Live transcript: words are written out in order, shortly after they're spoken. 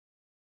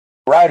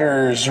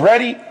Riders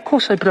ready? Of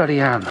course I bloody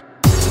am.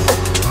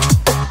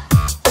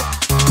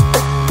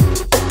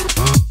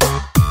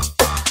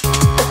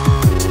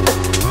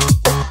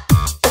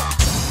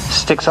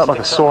 Sticks up like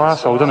a sore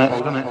asshole, doesn't it?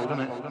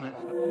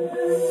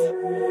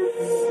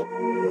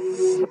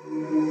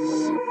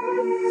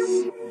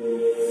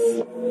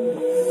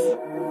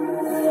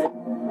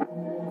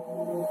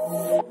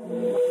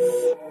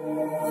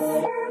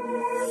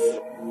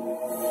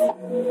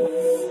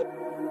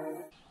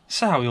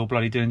 So how are you all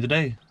bloody doing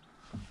today?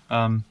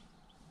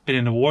 Been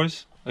in the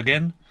wars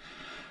again.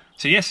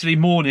 So yesterday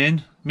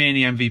morning, me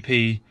and the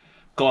MVP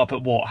got up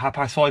at what,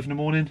 5:30 in the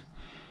morning?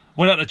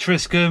 Went out to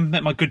Triscombe,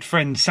 met my good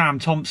friend Sam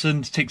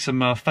Thompson to take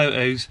some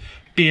photos.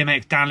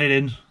 BMX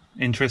downloading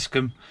in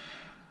Triscombe.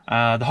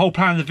 The whole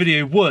plan of the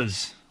video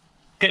was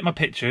get my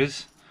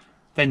pictures,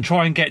 then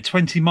try and get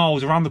 20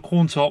 miles around the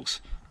Quantocks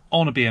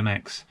on a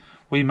BMX.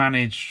 We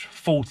managed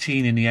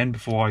 14 in the end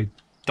before I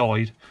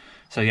died.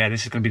 So yeah,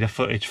 this is going to be the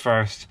footage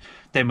first.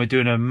 Then we're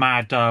doing a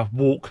mad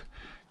walk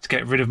to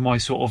get rid of my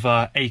sort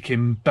of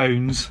aching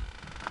bones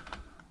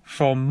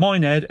from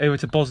Minehead over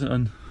to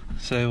Bossington.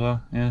 So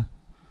yeah,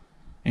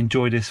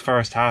 enjoy this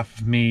first half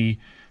of me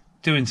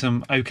doing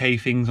some okay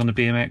things on the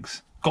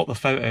BMX. Got the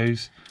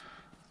photos,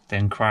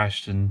 then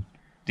crashed, and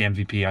the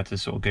MVP had to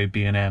sort of go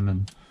B&M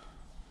and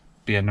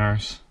be a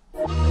nurse.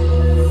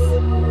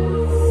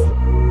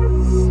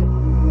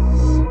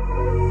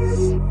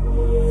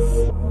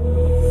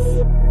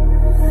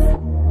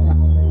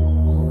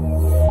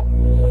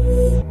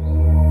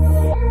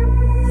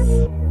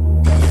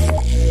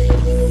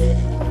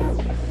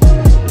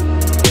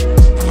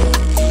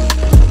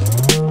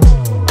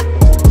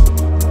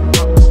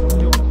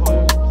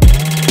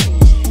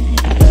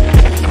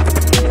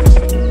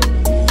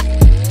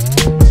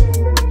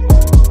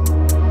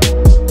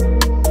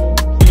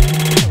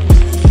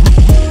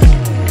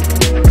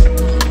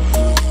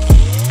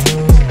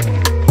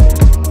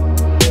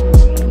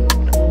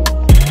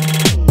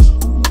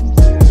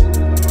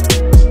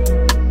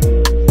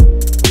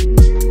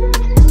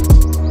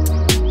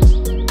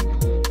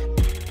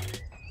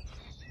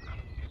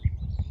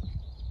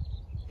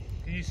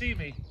 Can you see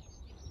me?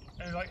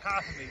 Only like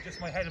half of me, just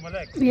my head and my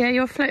legs. Yeah,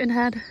 you're a floating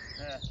head.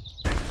 Yeah.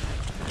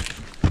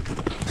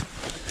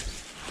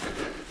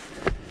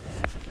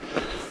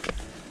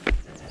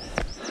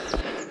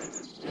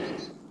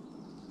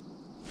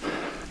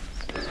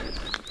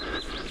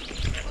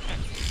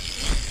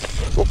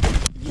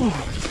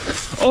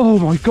 Oh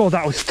my god,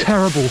 that was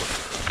terrible.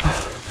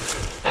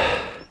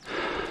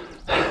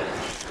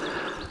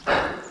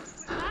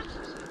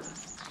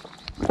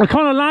 I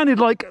kind of landed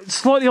like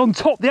slightly on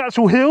top the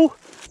actual hill.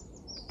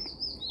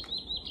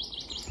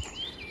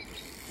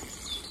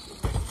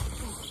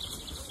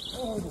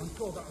 Oh my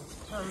god, that was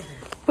terrible.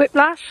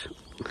 Whiplash.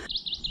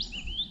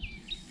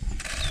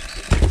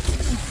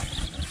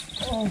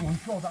 Oh my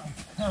god, that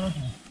was terrible.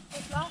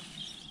 Whiplash.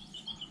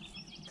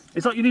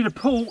 It's like you need to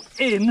pull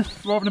in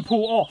rather than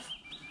pull off.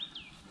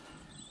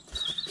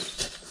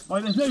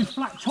 Like there's no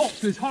flat top,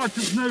 so it's hard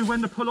to know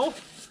when to pull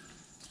off.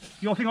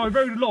 I think I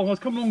rode along, I was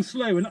coming along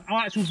slow, and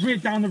I actually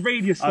reared down the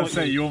radius slightly. I'd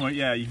say you almost,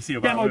 yeah, you can see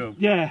your back wheel.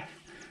 Yeah.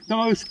 Then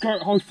I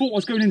thought I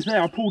was going into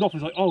there, I pulled off, I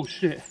was like, oh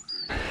shit.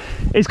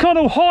 It's kind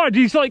of hard,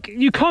 it's like,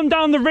 you come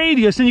down the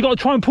radius and you got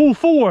to try and pull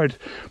forward.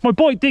 My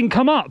bike didn't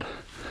come up.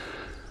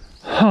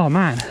 Oh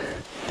man.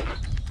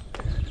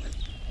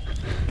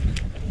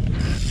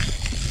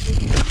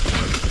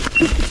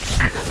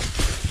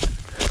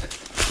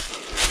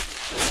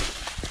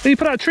 Did you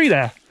put out a tree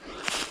there?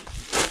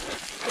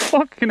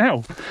 Fucking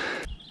hell.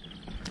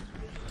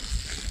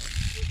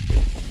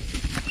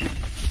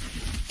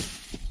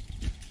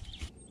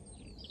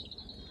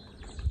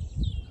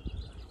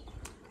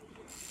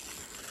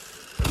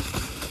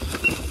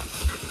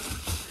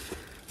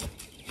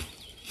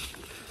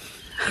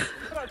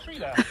 Put out a tree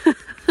there.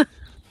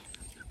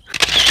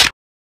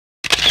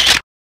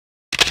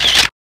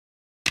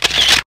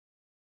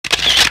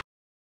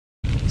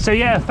 So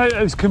yeah,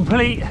 photos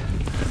complete.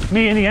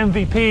 Me and the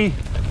MVP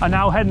are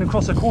now heading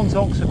across the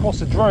Quantocks, across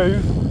the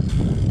Drove,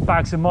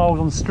 bags some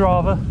miles on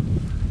Strava,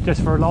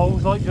 just for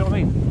lols, like, you know what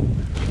I mean?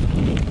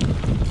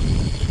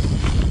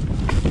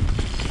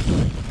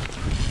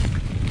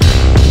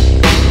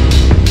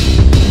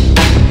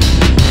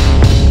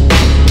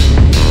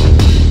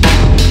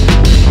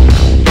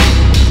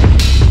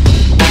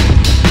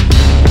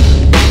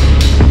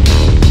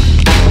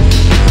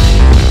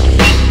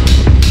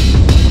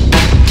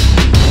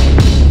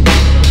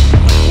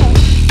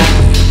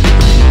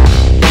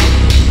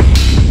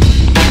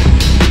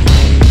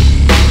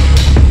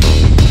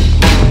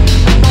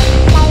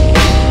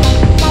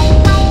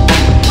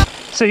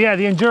 So yeah,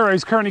 the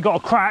Enduro's currently got a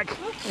crack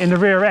in the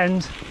rear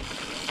end,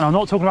 and I'm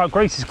not talking about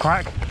Grace's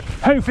crack.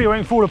 Hopefully it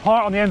won't fall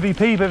apart on the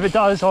MVP, but if it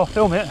does, I'll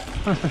film it,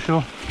 that's for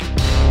sure.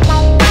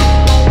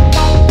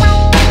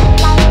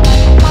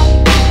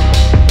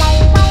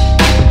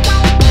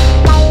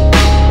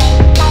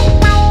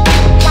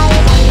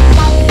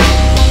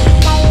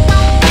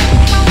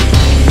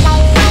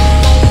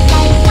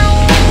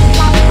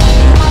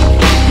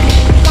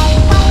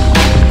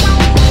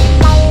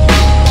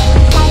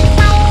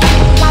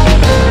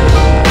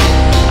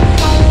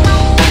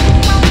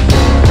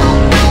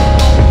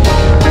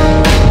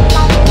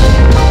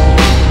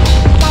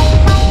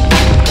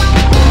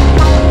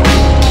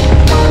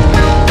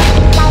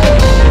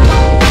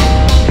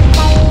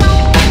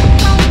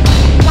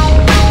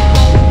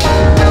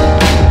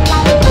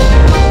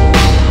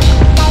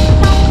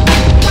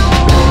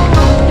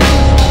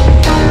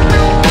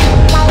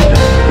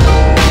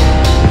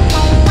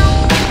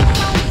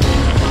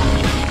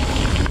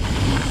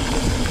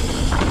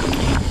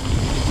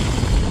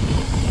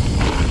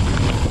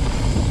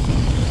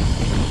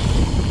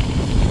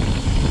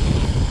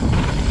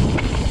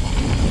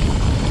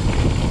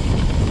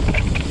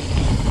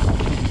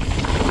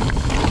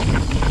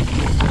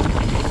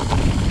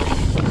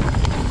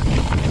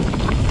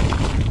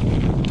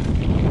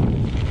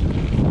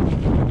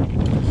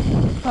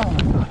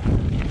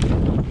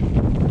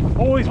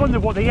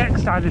 wondered what the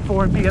X standed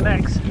for in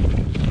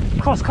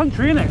BMX. Cross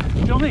country, innit? Do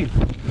you know what I mean?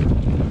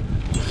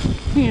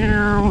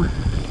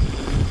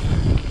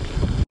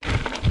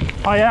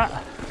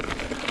 Hiya.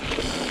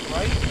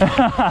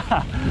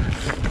 Right.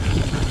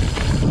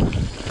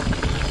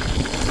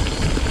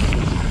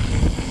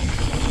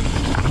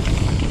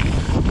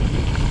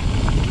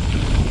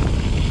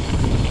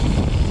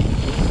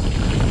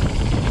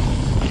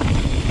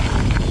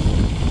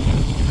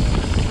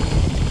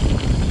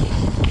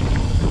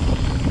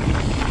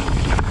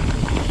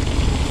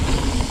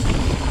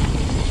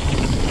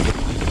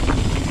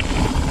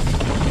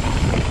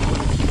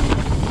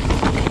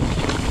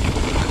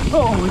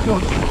 Oh my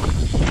god.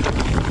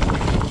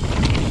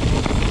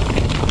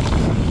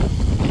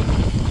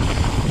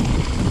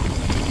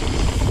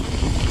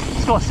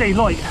 It's got to stay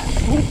light.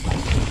 Ooh.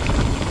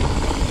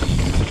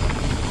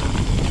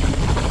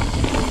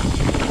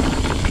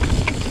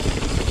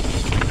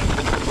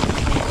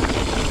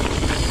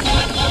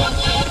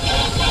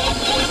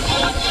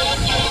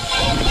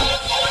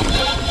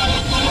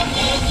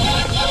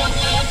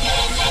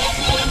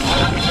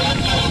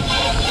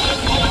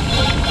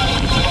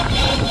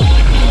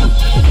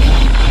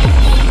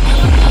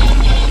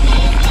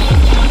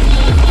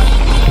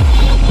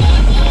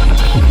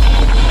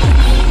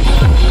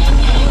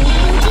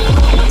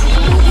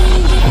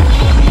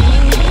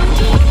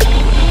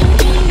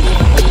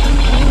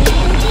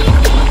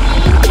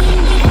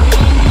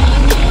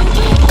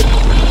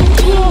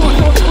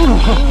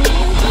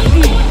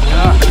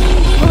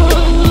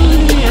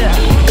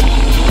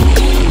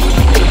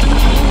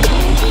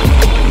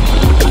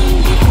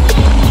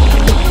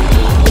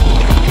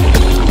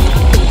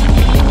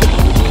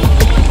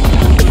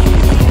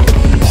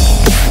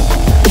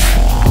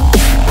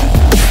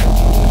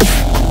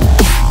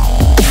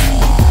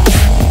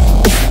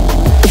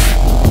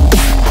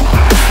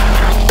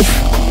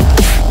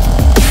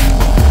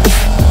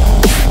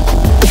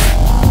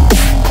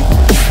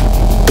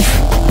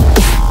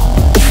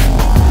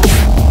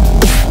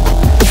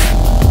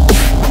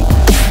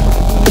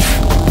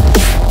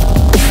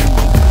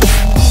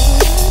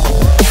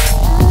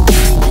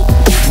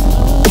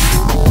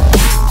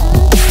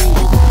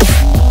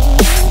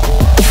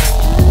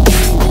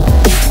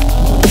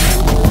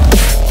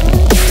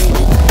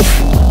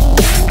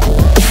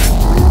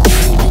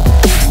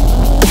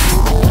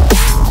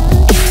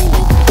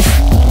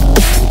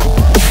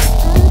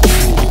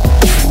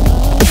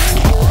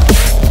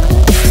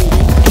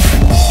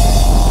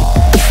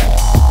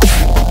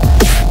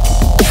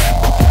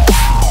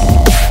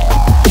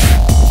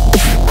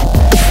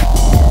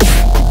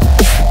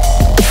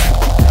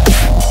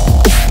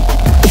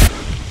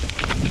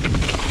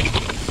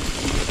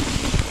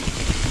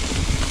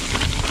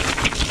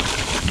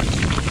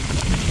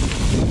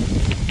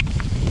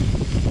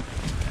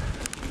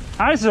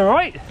 That's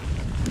alright.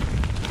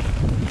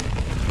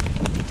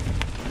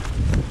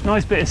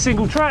 Nice bit of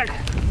single track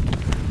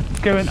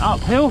going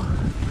uphill.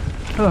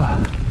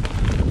 Ugh.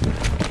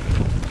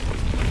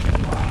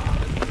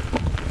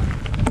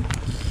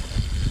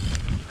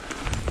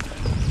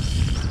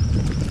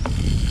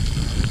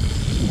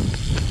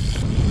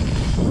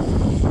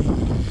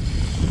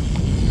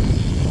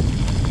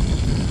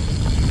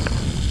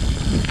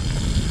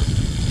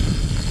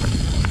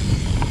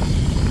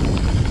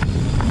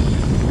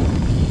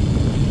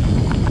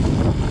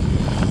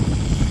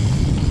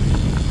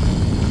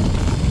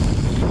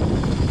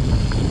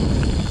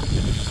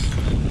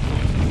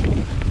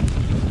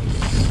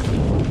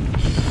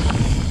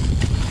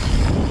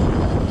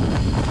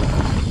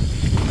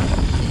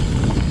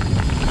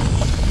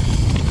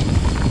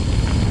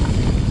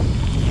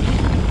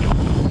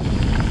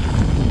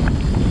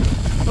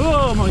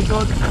 Oh my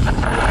god.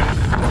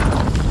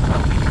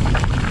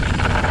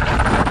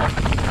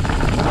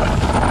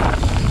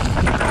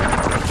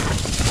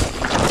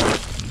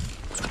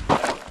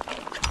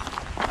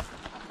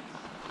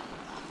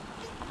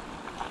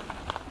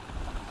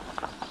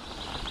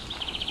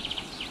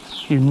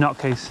 You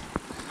nutcase.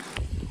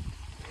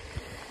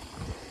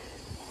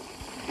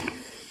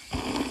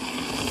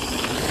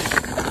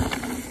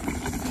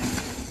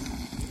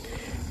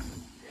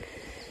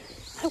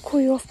 I'll call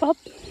you off, bub.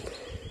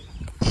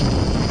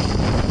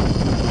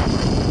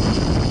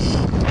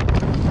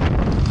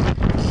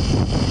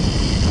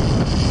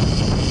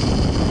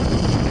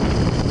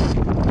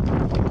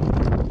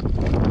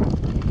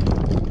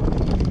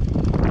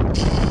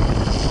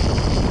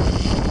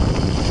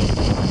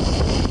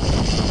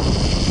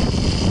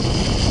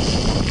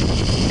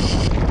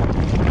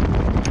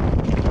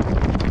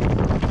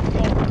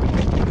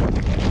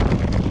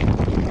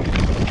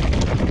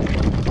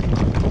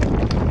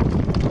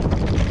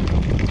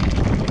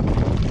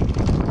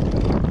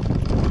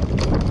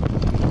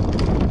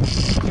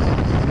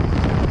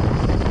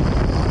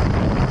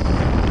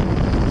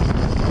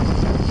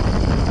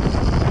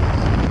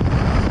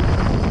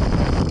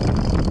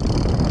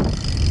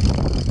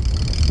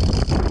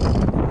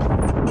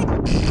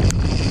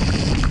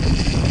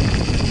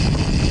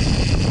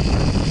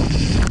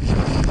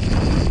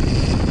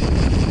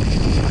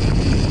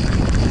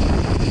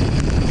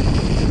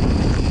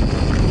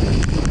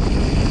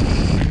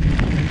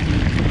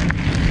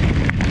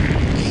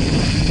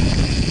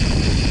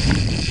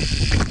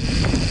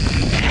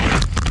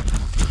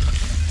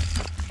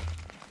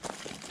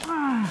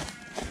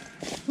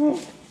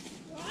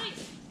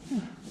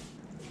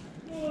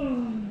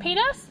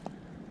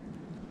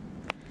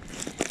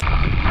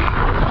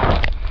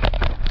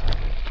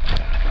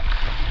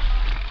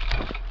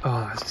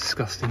 that's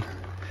disgusting.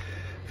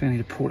 I think I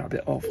need to pull that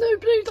bit off. No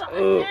blue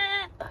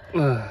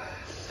dye.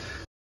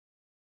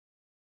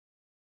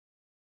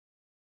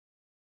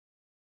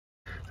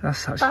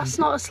 That's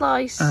not a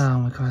slice. Oh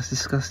my god, that's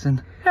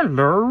disgusting.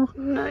 Hello.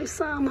 No,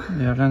 Sam.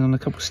 Yeah, I've landed on a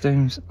couple of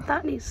stones.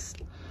 That needs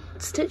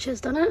stitches,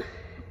 doesn't it?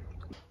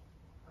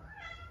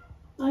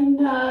 I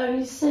know,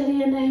 he's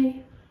silly, isn't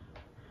he?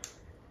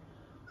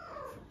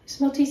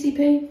 Smell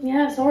TCP?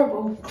 Yeah, it's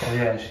horrible. Oh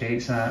yeah, she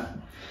eats that.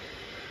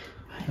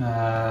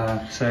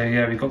 So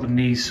yeah, we've got the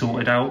knees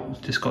sorted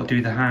out. Just got to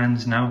do the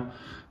hands now.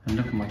 And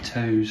look at my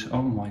toes.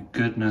 Oh my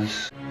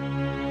goodness.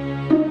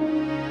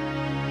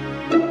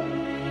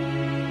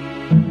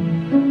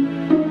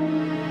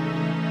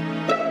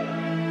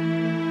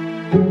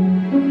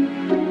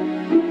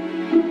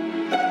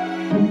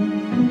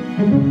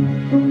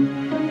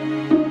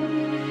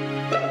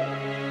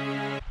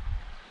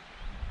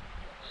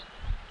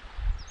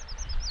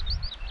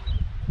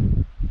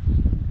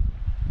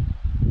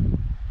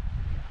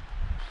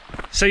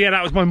 So yeah,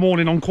 that was my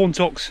morning on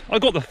Quantox. I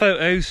got the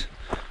photos.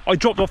 I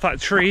dropped off that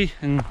tree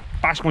and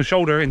bashed my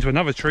shoulder into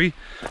another tree.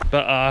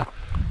 But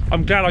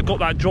I'm glad I got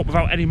that drop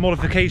without any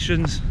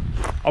modifications.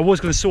 I was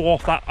going to saw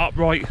off that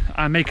upright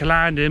and make a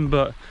landing,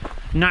 but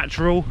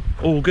natural,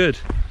 all good.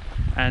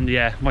 And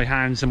yeah, my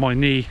hands and my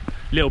knee,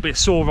 a little bit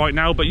sore right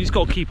now, but you just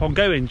got to keep on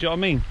going, do you know what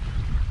I mean?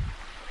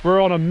 We're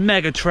on a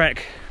mega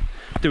trek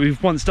that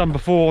we've once done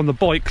before on the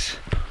bikes.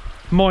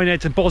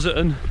 Minehead to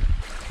Bossington.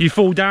 You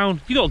fall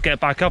down, you got to get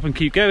back up and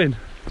keep going.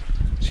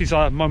 She's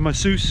my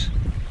masseuse.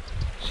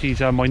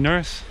 She's my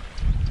nurse.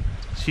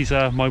 She's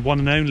my one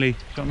and only. Do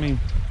you know what I mean?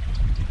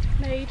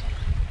 Maid.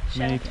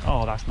 Maid.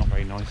 Oh, that's not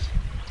very nice.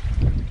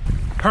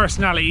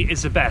 Personality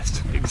is the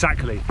best.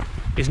 Exactly.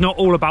 It's not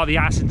all about the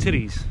ass and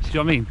titties. Do you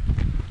know what I mean?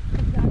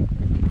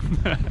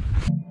 Exactly.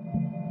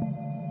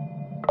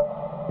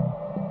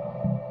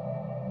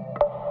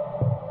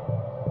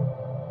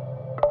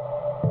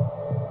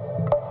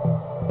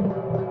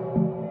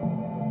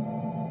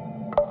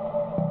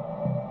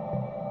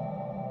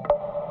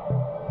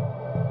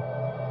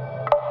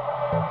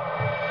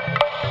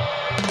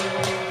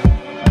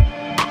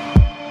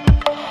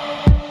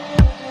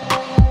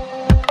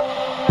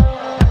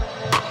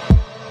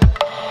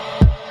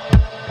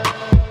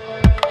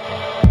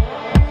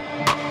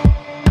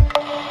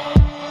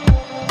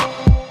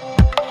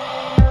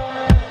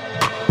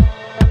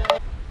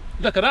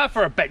 Look at that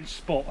for a bench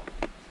spot.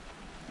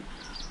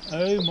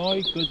 Oh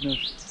my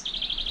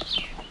goodness.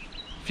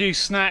 A few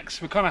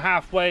snacks, we're kind of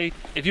halfway.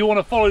 If you want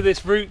to follow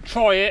this route,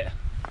 try it.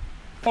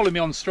 Follow me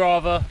on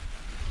Strava.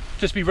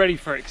 Just be ready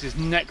for it because it's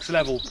next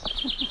level.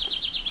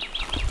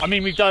 I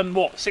mean, we've done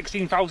what,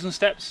 16,000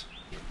 steps?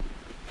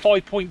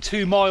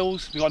 5.2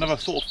 miles. We've got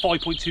another sort of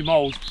 5.2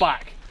 miles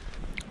back.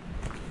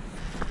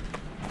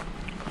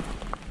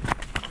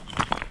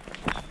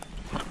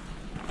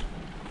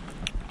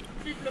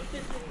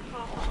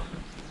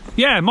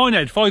 Yeah,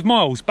 Minehead, 5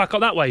 miles, back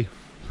up that way.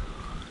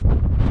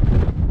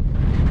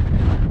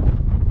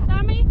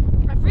 Sammy,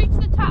 I've reached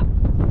the top.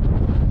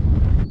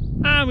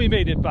 And we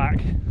made it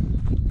back.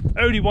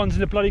 Only ones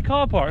in the bloody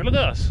car park, look at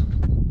us.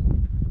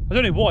 I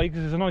don't know why, because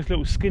there's a nice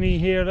little skinny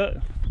here, look.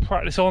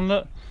 Practice on,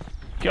 look.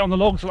 Get on the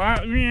logs like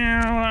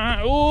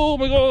that. Oh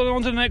my god,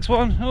 on to the next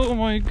one. Oh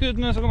my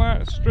goodness, look at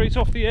that, straight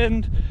off the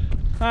end.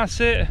 That's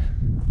it.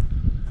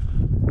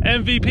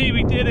 MVP,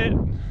 we did it.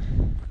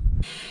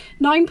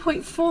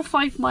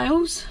 9.45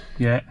 miles.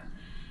 Yeah.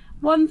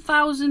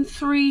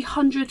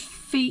 1,300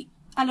 feet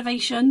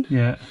elevation.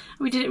 Yeah.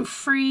 We did it in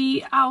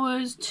 3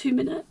 hours, 2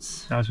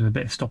 minutes. That was with a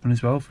bit of stopping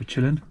as well for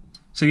chilling.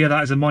 So yeah,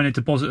 that is a Minehead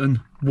to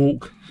Bossington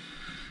walk.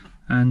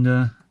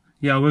 And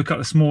yeah, I woke up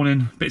this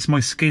morning, bits of my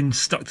skin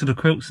stuck to the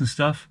quilts and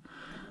stuff.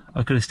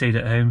 I could have stayed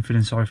at home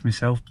feeling sorry for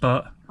myself,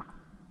 but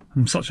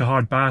I'm such a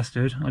hard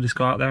bastard. I just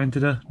got out there and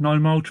did a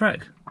 9-mile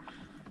trek.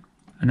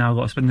 And now I've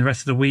got to spend the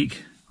rest of the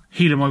week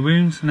healing my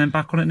wounds and then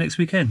back on it next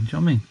weekend. Do you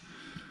know what I mean?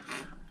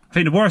 I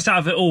think the worst out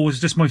of it all was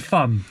just my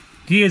thumb.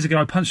 Years ago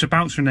I punched a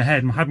bouncer in the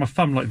head and I had my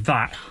thumb like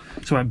that,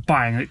 so I went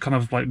bang and it kind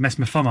of like messed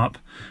my thumb up.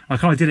 I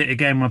kind of did it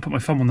again when I put my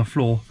thumb on the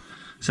floor.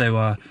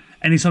 So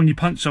anytime you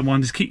punch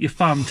someone, just keep your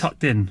thumb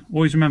tucked in.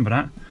 Always remember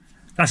that.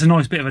 That's a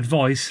nice bit of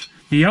advice.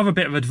 The other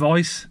bit of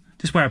advice,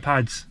 just wear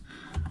pads.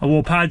 I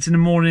wore pads in the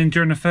morning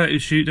during the photo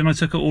shoot, then I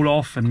took it all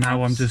off and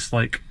now I'm just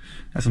like,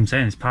 that's what I'm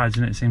saying, it's pads,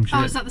 isn't it? Same shit.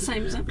 Oh, is that the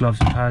same, is it? Gloves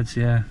and pads,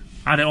 yeah.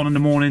 Had it on in the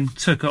morning,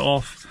 took it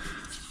off,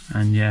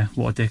 and yeah,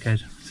 what a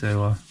dickhead.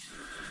 So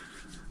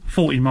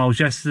 40 miles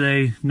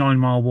yesterday,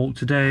 9-mile walk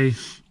today,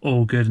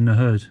 all good in the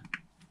hood.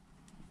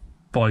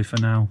 Bye for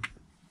now.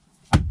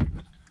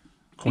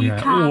 Oh, You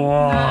yeah. can't.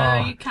 Whoa.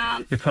 No, you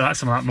can't. You put that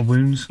some out my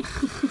wounds.